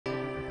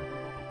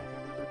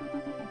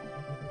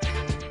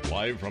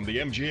Live from the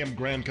MGM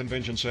Grand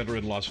Convention Center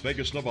in Las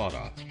Vegas,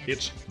 Nevada,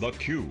 it's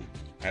theCUBE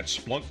at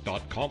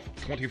Splunk.conf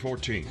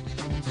 2014.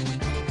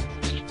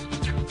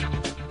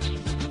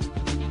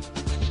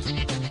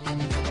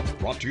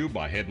 Brought to you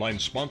by headline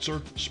sponsor,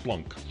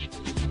 Splunk.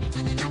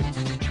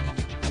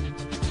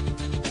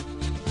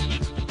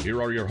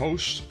 Here are your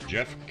hosts,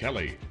 Jeff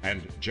Kelly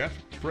and Jeff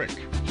Frick.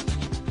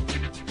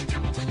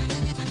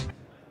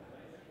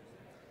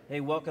 Hey,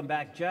 welcome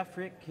back. Jeff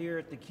Frick here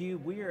at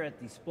theCUBE. We are at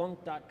the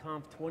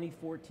Splunk.conf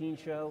 2014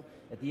 show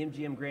at the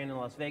MGM Grand in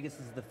Las Vegas.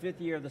 This is the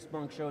 5th year of the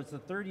Splunk show. It's the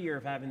 3rd year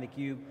of having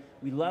theCUBE.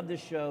 We love this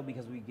show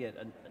because we get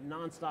a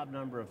non-stop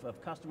number of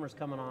customers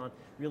coming on,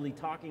 really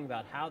talking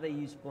about how they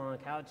use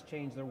Splunk, how it's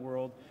changed their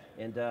world,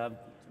 and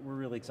we're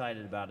really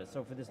excited about it.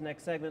 So for this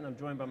next segment, I'm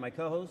joined by my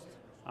co-host.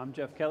 I'm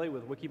Jeff Kelly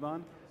with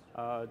Wikibon.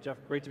 Jeff,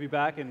 great to be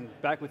back, and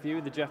back with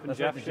you, the Jeff and That's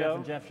Jeff right, show. Jeff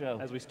and Jeff show.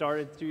 As we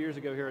started 2 years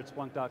ago here at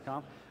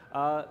Splunk.conf.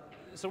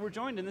 So we're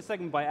joined in this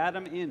segment by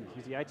Adam In.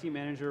 He's the IT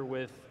manager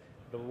with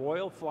the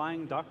Royal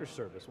Flying Doctor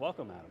Service.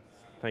 Welcome, Adam.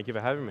 Thank you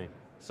for having me.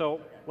 So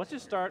let's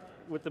just start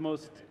with the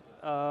most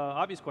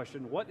obvious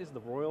question. What is the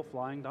Royal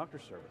Flying Doctor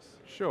Service?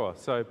 Sure,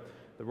 so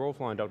the Royal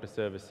Flying Doctor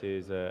Service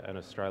is an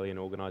Australian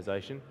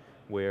organisation.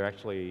 We're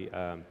actually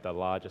the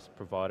largest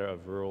provider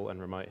of rural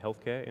and remote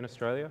healthcare in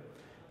Australia.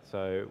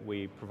 So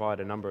we provide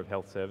a number of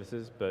health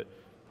services, but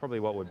probably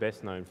what we're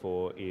best known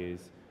for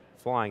is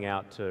flying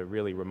out to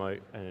really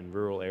remote and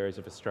rural areas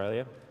of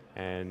Australia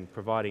and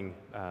providing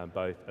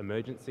both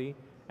emergency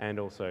and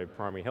also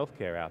primary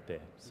healthcare out there.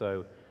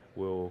 So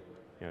we'll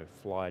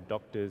fly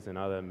doctors and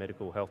other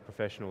medical health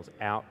professionals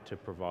out to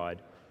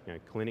provide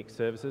clinic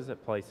services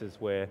at places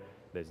where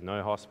there's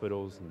no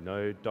hospitals,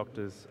 no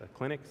doctors,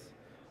 clinics,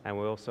 and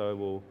we also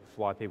will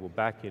fly people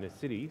back into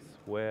cities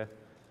where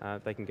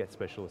they can get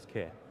specialist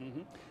care.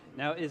 Mm-hmm.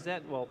 Now, is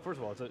that, well, first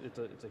of all,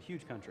 it's a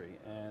huge country,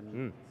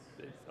 and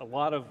it's a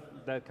lot of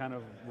that kind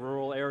of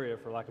rural area,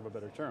 for lack of a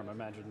better term, I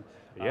imagine.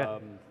 Yeah.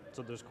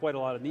 So there's quite a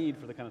lot of need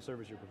for the kind of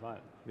service you're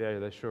providing. Yeah,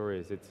 there sure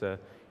is. It's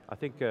I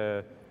think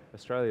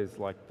Australia is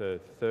like the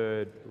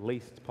 3rd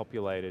least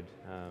populated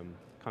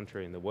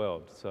country in the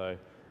world. So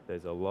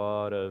there's a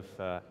lot of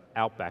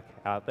outback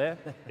out there.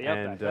 The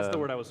outback, that's the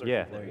word I was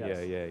searching for.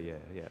 Yes.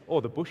 Yeah.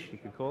 Or the bush, you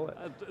could call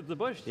it. The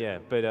bush. Yeah,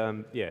 but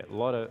yeah, a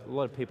lot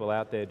of people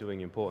out there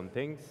doing important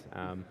things,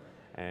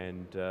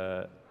 and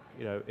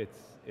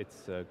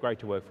it's great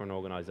to work for an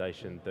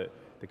organisation that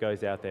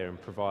goes out there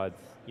and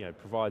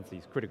provides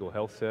these critical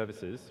health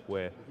services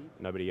where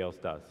nobody else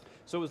does.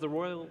 So is the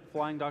Royal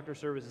Flying Doctor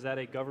Service, is that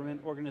a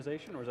government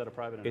organization or is that a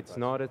private enterprise? It's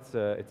not. It's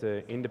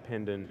an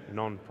independent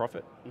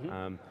non-profit.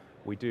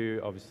 We do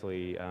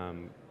obviously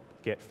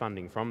get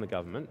funding from the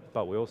government,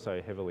 but we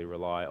also heavily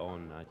rely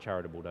on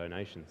charitable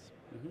donations.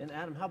 And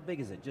Adam, how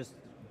big is it? Just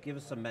give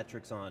us some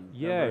metrics on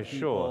number of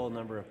people,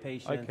 number of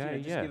patients.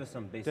 Okay, just give us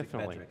some basic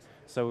metrics.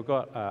 So we've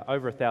got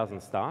over 1,000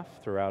 staff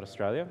throughout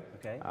Australia.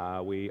 Okay.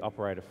 We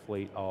operate a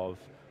fleet of,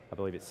 I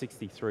believe it's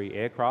 63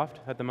 aircraft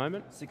at the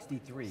moment.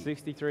 63?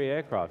 63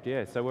 aircraft,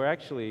 yeah. So we're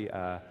actually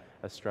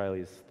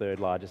Australia's 3rd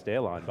largest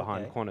airline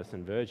behind Qantas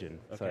and Virgin.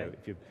 Okay.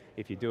 So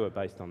if you do it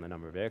based on the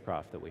number of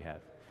aircraft that we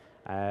have.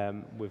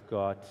 We've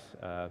got,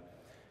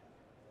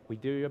 we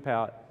do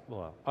about,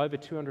 over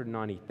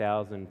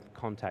 290,000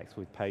 contacts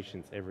with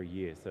patients every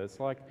year. So it's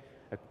like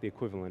the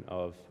equivalent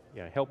of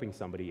helping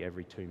somebody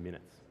every 2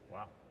 minutes.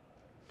 Wow.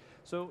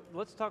 So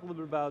let's talk a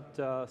little bit about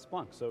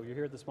Splunk. So you're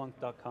here at the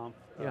Splunk.conf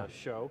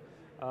show.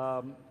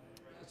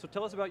 So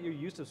tell us about your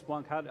use of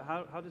Splunk. How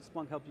did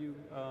Splunk help you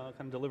kind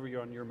of deliver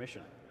on your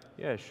mission?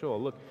 Yeah, sure.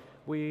 Look,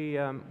 we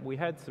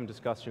had some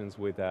discussions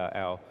with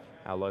our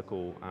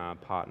local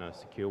partner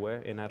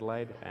Secureware in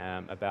Adelaide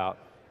about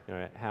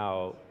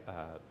how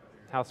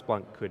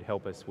Splunk could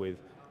help us with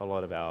a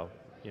lot of our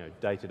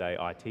day-to-day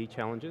IT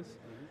challenges.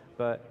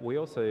 But we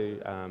also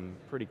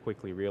pretty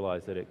quickly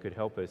realized that it could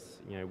help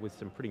us with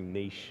some pretty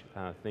niche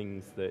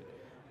things that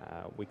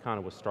we kind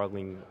of were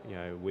struggling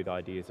with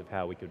ideas of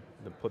how we could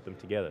put them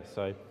together.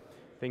 So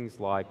things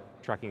like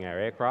tracking our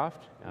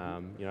aircraft,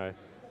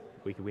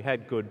 we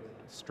had good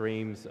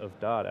streams of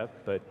data,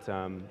 but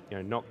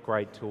not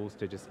great tools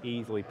to just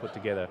easily put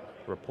together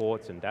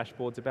reports and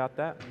dashboards about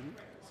that.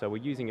 So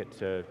we're using it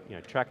to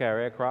track our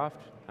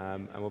aircraft,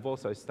 and we've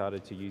also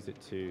started to use it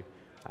to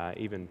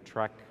even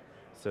track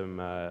some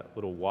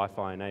little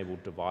Wi-Fi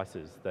enabled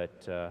devices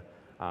that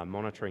are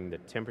monitoring the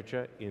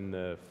temperature in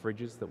the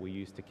fridges that we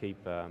use to keep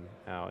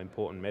our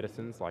important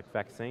medicines like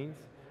vaccines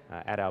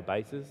at our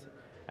bases,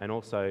 and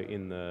also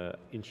in the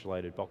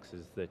insulated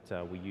boxes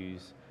that we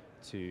use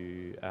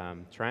to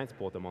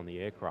transport them on the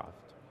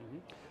aircraft.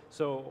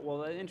 So,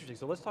 well, interesting.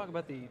 So let's talk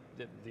about the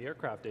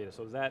aircraft data.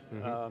 So is that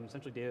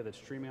essentially data that's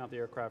streaming out the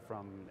aircraft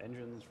from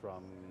engines,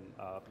 from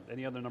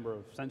any other number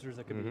of sensors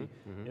that could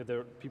be,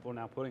 that people are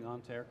now putting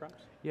onto aircraft?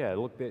 Yeah,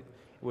 look,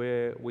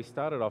 we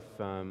started off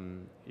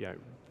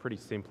pretty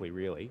simply,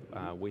 really.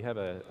 We have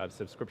a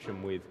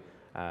subscription with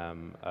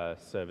a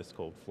service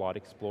called Flight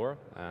Explorer,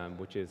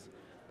 which is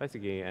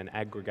basically an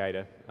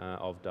aggregator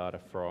of data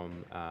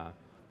from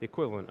the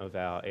equivalent of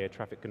our air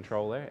traffic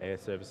controller, Air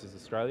Services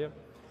Australia.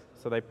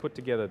 So they put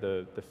together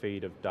the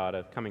feed of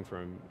data coming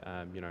from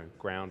you know,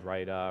 ground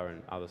radar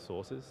and other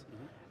sources,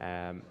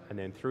 and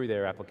then through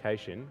their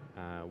application,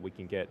 we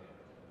can get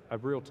a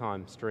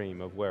real-time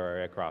stream of where our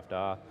aircraft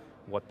are,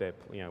 what they're,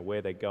 you know,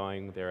 where they're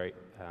going, their you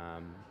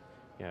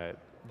know,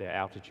 their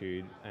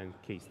altitude and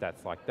key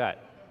stats like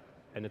that.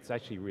 And it's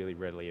actually really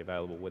readily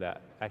available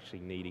without actually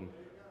needing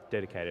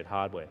dedicated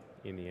hardware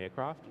in the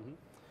aircraft.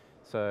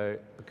 So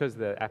because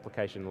the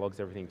application logs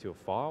everything to a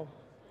file,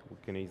 we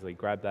can easily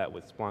grab that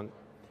with Splunk,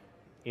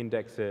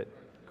 index it,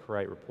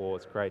 create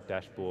reports, create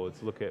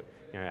dashboards, look at,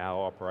 you know,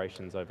 our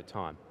operations over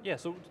time. Yeah,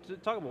 so to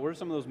talk about what are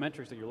some of those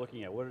metrics that you're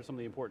looking at? What are some of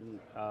the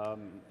important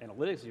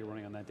analytics that you're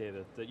running on that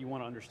data that you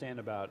want to understand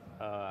about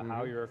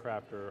how your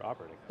aircraft are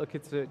operating? Look,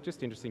 it's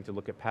just interesting to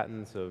look at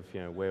patterns of,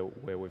 you know,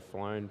 where we've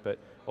flown, but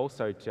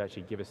also to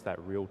actually give us that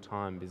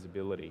real-time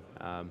visibility.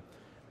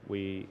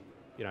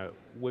 You know,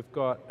 we've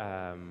got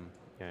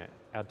you know,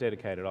 our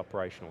dedicated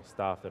operational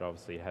staff that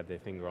obviously have their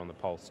finger on the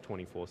pulse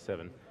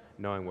 24/7,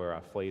 knowing where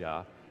our fleet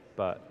are.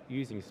 But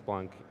using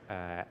Splunk,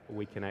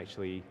 we can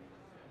actually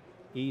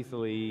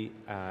easily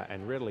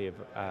and readily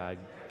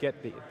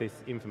get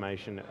this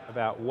information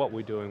about what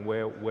we're doing,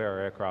 where our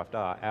aircraft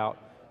are, out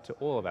to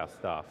all of our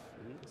staff.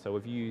 So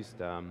we've used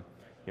you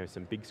know,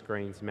 some big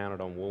screens mounted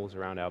on walls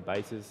around our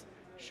bases,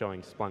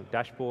 showing Splunk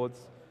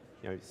dashboards,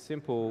 you know,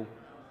 simple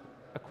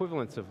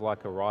equivalents of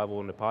like arrival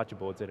and departure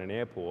boards at an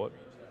airport,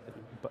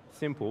 but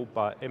simple,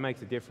 but it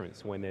makes a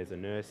difference when there's a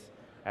nurse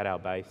at our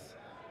base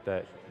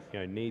that, you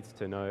know, needs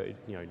to know,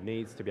 you know,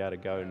 needs to be able to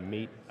go and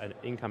meet an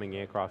incoming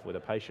aircraft with a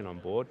patient on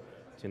board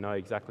to know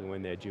exactly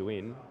when they're due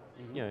in.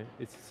 You know,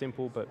 it's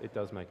simple, but it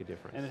does make a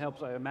difference. And it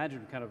helps, I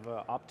imagine, kind of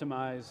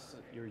optimize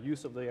your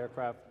use of the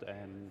aircraft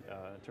and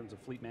in terms of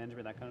fleet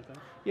management, that kind of thing?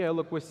 Yeah,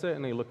 look, we're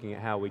certainly looking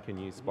at how we can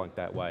use Splunk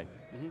that way.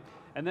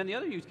 And then the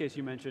other use case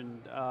you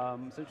mentioned,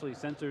 essentially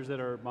sensors that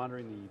are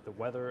monitoring the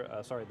weather,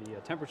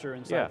 the temperature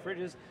inside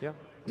fridges. Yeah.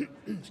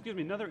 Excuse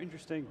me, another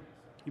interesting,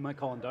 you might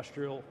call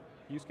industrial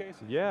use case?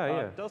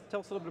 Yeah. Tell us a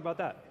little bit about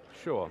that.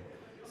 Sure.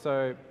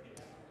 So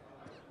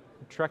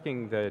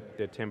tracking the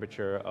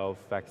temperature of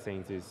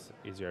vaccines is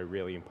you know,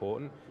 really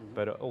important,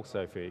 but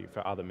also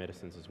for other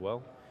medicines as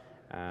well.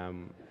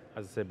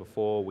 As I said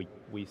before,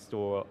 we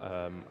store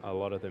a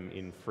lot of them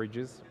in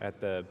fridges at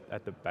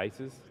the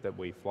bases that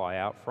we fly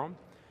out from,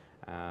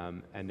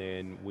 and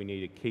then we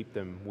need to keep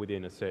them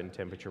within a certain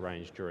temperature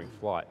range during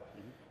flight.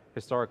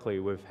 Historically,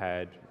 we've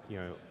had, you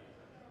know,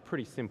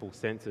 pretty simple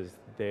sensors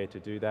there to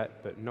do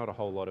that, but not a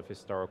whole lot of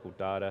historical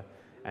data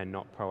and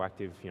not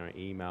proactive, you know,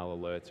 email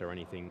alerts or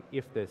anything.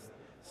 If there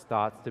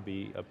starts to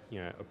be a, you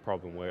know, a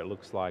problem where it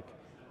looks like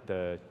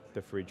the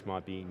fridge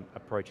might be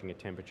approaching a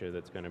temperature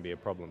that's going to be a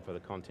problem for the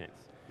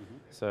contents.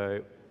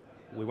 So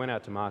we went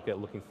out to market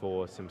looking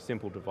for some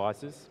simple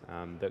devices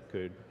that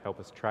could help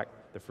us track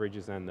the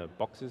fridges and the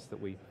boxes that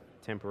we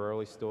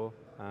temporarily store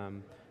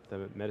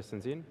the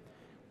medicines in.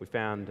 We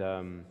found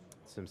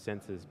some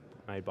sensors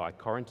made by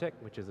Corintech,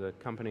 which is a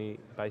company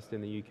based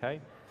in the UK,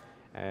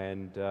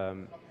 and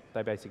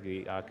they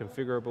basically are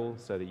configurable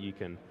so that you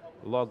can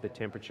log the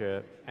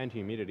temperature and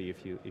humidity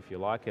if you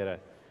like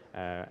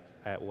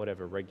at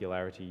whatever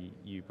regularity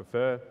you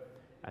prefer,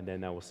 and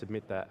then they will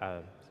submit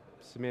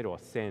or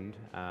send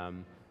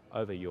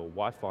over your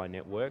Wi-Fi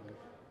network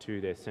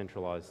to their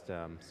centralized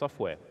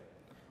software.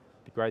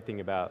 The great thing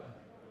about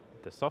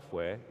the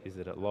software is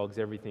that it logs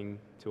everything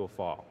to a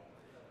file.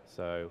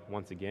 So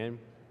once again,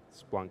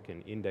 Splunk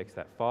can index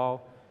that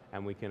file,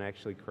 and we can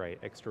actually create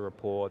extra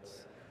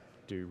reports,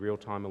 do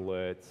real-time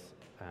alerts,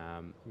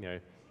 you know,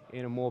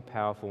 in a more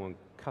powerful and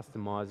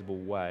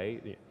customizable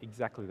way,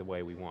 exactly the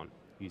way we want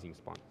using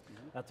Splunk.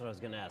 That's what I was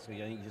going to ask.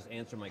 You just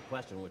answered my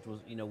question, which was,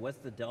 you know, what's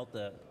the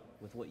delta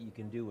with what you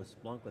can do with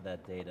Splunk with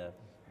that data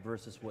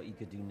versus what you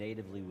could do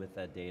natively with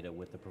that data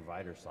with the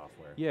provider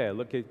software? Yeah,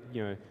 look, you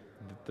know,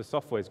 the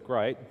software's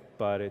great,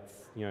 but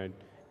it's, you know,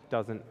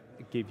 doesn't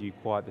give you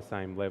quite the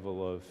same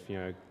level of, you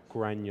know,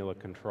 granular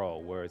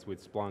control. Whereas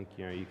with Splunk,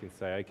 you know, you can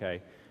say,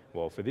 okay,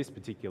 well, for this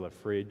particular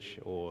fridge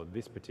or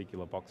this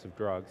particular box of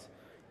drugs,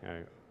 you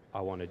know, I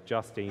want to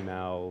just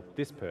email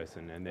this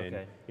person and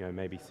then, you know,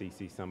 maybe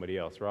CC somebody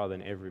else rather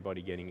than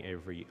everybody getting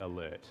every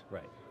alert.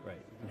 Right.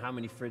 And how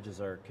many fridges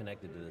are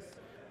connected to this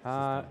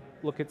system?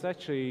 Look, it's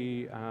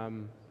actually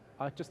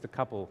just a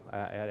couple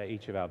at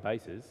each of our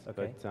bases,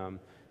 but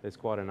there's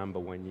quite a number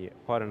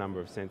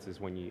of sensors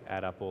when you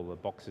add up all the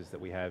boxes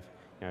that we have,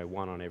 you know,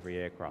 one on every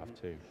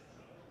aircraft too.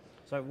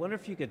 So I wonder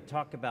if you could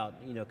talk about,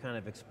 you know, kind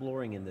of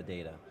exploring in the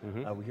data.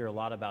 We hear a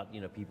lot about,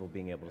 you know, people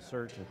being able to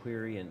search and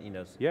query and, you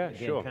know,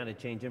 again, kind of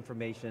change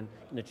information,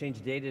 you know,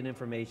 change data and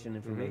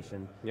information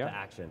to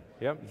action.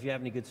 If you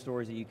have any good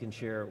stories that you can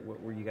share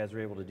where you guys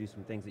were able to do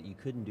some things that you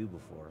couldn't do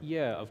before.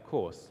 Yeah, of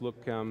course.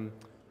 Look,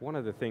 one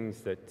of the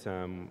things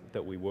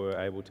that we were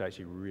able to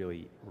actually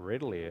really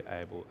readily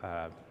able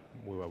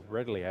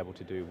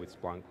to do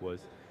with Splunk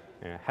was,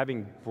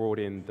 having brought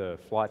in the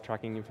flight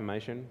tracking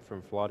information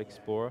from Flight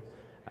Explorer,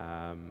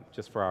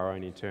 just for our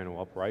own internal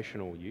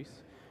operational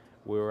use,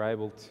 we were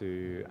able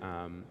to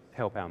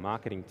help our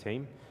marketing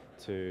team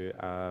to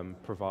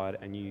provide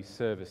a new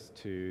service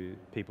to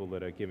people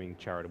that are giving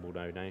charitable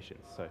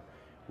donations. So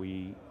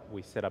we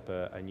set up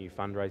a new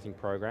fundraising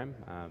program,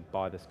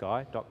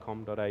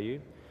 bythesky.com.au,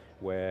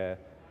 where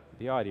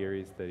the idea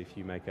is that if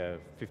you make a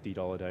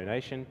 $50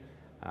 donation,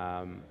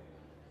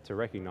 to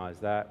recognise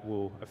that,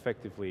 we'll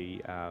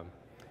effectively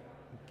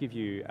give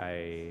you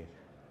a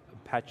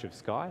patch of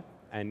sky,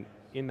 and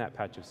in that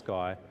patch of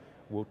sky,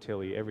 we'll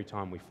tell you every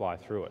time we fly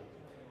through it.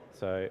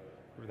 So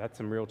that's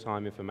some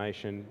real-time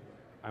information,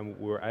 and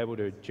we're able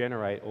to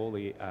generate all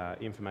the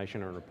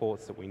information and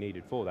reports that we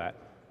needed for that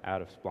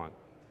out of Splunk.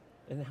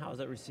 And how is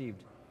that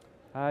received?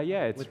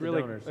 Yeah, it's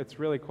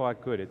really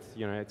quite good.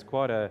 It's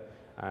quite a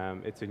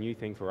it's a new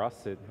thing for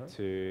us to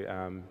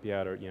be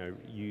able to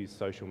use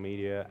social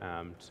media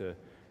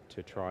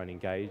to try and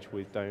engage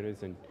with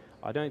donors, and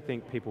I don't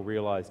think people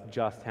realise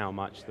just how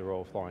much the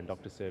Royal Flying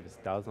Doctor Service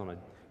does on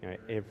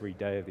every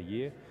day of the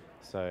year.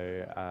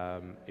 So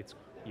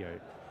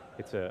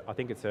I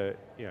think it's a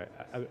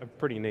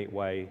pretty neat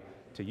way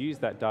to use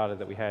that data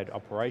that we had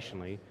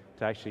operationally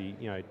to actually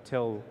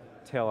tell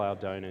our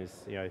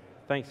donors,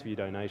 thanks for your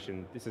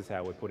donation, this is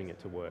how we're putting it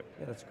to work.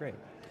 Yeah, that's great.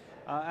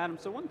 Adam,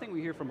 so one thing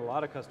we hear from a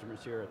lot of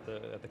customers here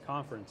at the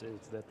conference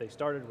is that they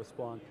started with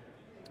Splunk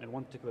in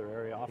one particular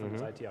area, often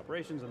it's IT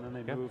operations, and then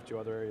they moved to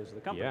other areas of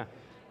the company. Yeah.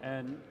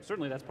 And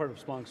certainly that's part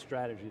of Splunk's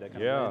strategy, that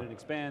kind of land and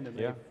expand, and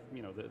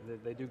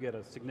they do get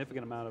a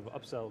significant amount of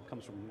upsell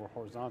comes from more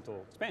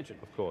horizontal expansion.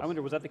 Of course. I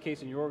wonder, was that the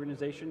case in your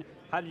organization?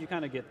 How did you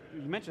kind of you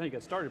mentioned how you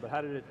got started, but how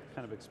did it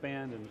kind of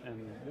expand,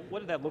 and what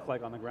did that look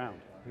like on the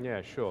ground?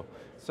 Yeah, sure.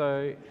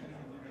 So,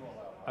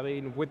 I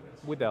mean,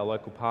 with our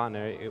local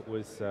partner, it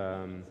was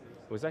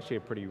actually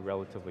a pretty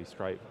relatively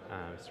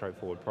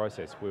straightforward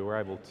process. We were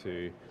able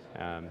to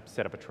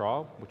set up a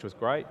trial, which was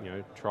great.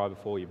 Try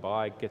before you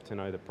buy, get to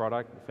know the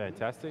product,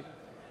 fantastic.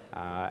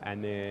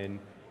 And then,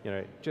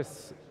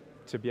 just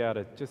to be able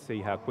to just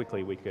see how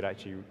quickly we could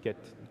actually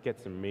get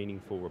some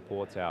meaningful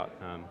reports out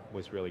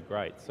was really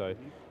great. So,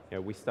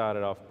 we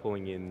started off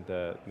pulling in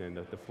the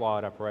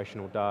flight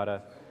operational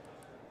data.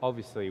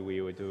 Obviously,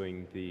 we were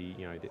doing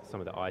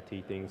some of the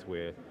IT things.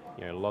 We're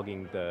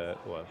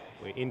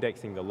we're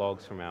indexing the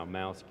logs from our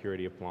mail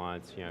security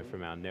appliance,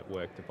 from our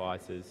network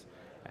devices,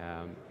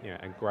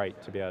 and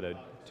great to be able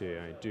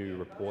to do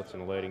reports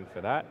and alerting for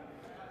that.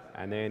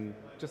 And then,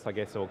 just I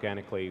guess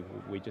organically,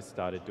 we just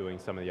started doing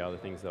some of the other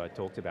things that I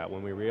talked about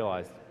when we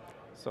realized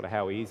sort of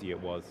how easy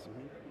it was.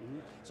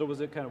 So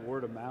was it kind of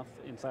word of mouth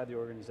inside the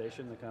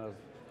organization, the kind of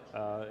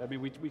I mean,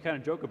 we kind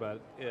of joke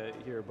about it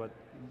here, but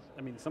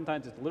I mean,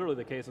 sometimes it's literally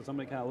the case of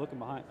somebody kind of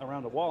looking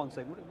around a wall and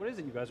saying, what is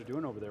it you guys are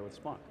doing over there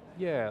with Splunk?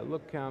 Yeah,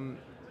 look,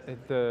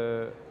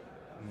 the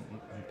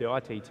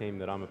IT team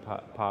that I'm a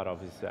part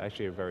of is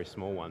actually a very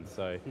small one,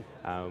 so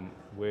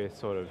we're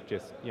sort of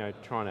just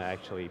trying to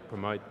actually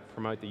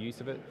promote the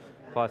use of it.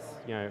 Plus,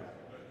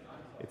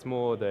 it's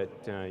more that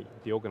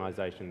the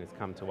organisation has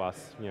come to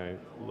us,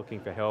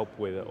 looking for help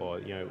with it, or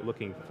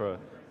looking for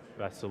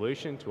a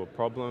solution to a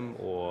problem,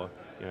 or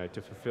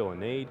to fulfill a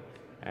need,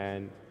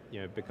 and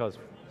because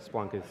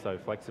Splunk is so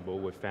flexible,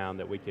 we've found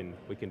that we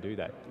can do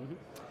that.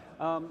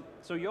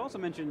 So you also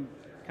mentioned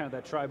kind of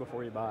that try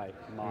before you buy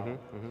model,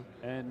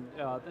 and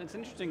it's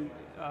an interesting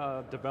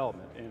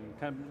development in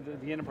kind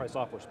of the enterprise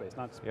software space,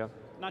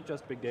 not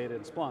just big data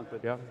and Splunk,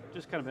 but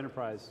just kind of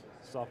enterprise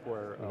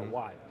software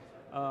wide.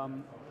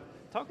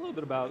 Talk a little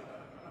bit about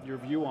your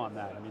view on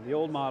that. I mean, the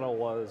old model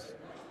was,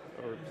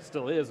 or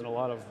still is, in a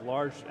lot of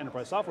large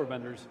enterprise software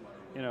vendors,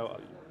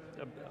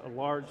 a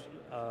large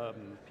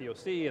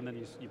POC, and then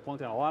you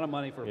plunk down a lot of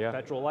money for a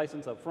perpetual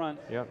license up front,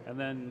 and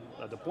then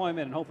a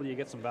deployment, and hopefully you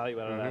get some value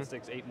out of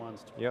that 6-8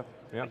 months, a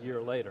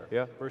year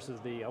later, versus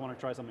I want to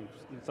try something,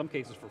 in some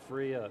cases for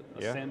free, a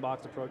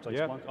sandbox approach like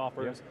Splunk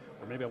offers,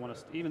 or maybe I want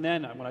to, even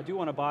then, when I do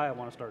want to buy, I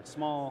want to start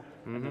small,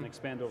 and then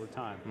expand over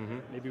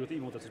time, maybe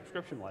even with a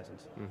subscription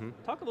license.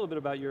 Talk a little bit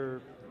about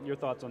your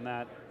thoughts on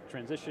that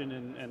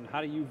transition, and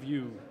how do you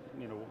view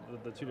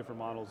the two different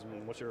models,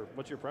 and what's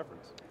your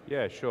preference?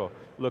 Yeah, sure.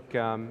 Look,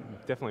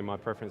 definitely my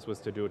preference was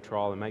to do a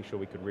trial and make sure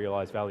we could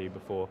realize value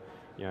before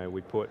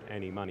we put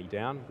any money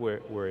down.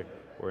 We're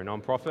a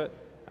non-profit.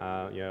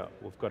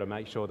 We've got to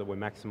make sure that we're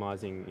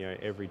maximizing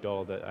every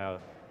dollar that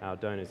our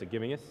donors are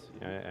giving us,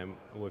 and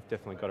we've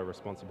definitely got a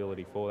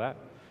responsibility for that.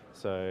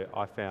 So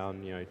I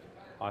found it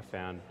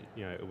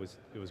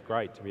was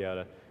great to be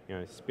able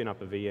to spin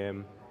up a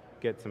VM,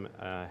 get some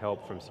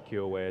help from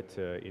Secureware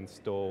to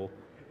install,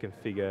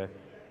 configure,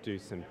 do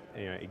some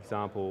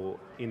example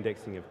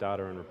indexing of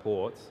data and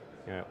reports,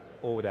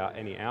 all without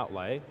any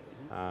outlay.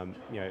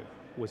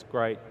 Was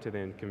great to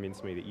then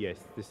convince me that yes,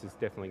 this is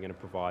definitely going to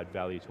provide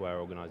value to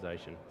our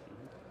organization.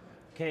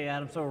 Okay,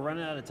 Adam, so we're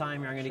running out of time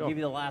here. I'm going to give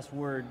you the last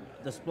word.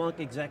 The Splunk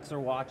execs are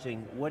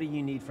watching. What do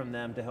you need from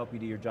them to help you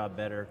do your job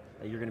better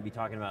that you're going to be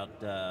talking about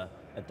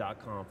at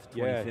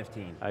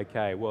 .conf2015?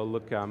 Okay, well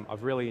look,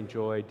 I've really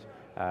enjoyed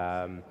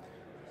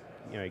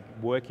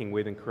working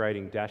with and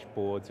creating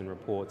dashboards and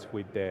reports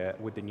with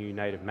the new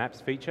native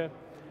maps feature.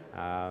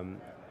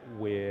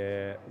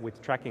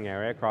 with tracking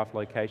our aircraft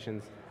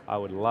locations, I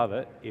would love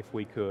it if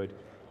we could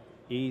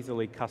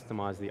easily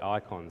customize the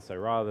icons. So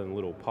rather than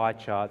little pie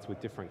charts with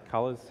different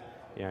colors,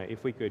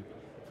 if we could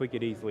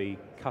easily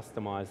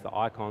customize the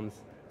icons,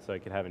 so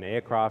it could have an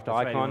aircraft That's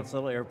icon. Right,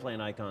 little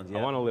airplane icons. Yeah.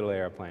 I want a little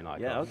airplane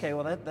icon. Yeah. Okay.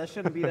 Well, that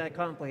shouldn't be that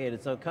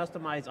complicated. So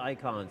customize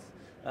icons.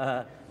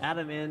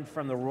 Adam in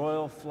from the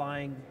Royal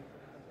Flying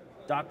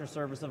Doctor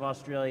Service of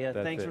Australia.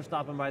 Thanks for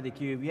stopping by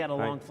theCUBE. You had a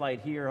long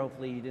flight here.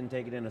 Hopefully you didn't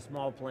take it in a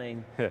small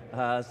plane.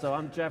 So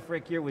I'm Jeff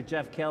Frick here with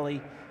Jeff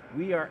Kelly.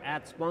 We are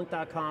at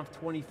Splunk.conf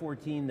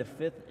 2014, the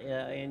 5th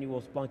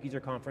annual Splunk User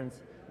Conference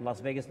in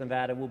Las Vegas,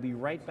 Nevada. We'll be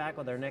right back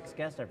with our next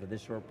guest after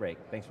this short break.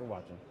 Thanks for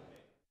watching.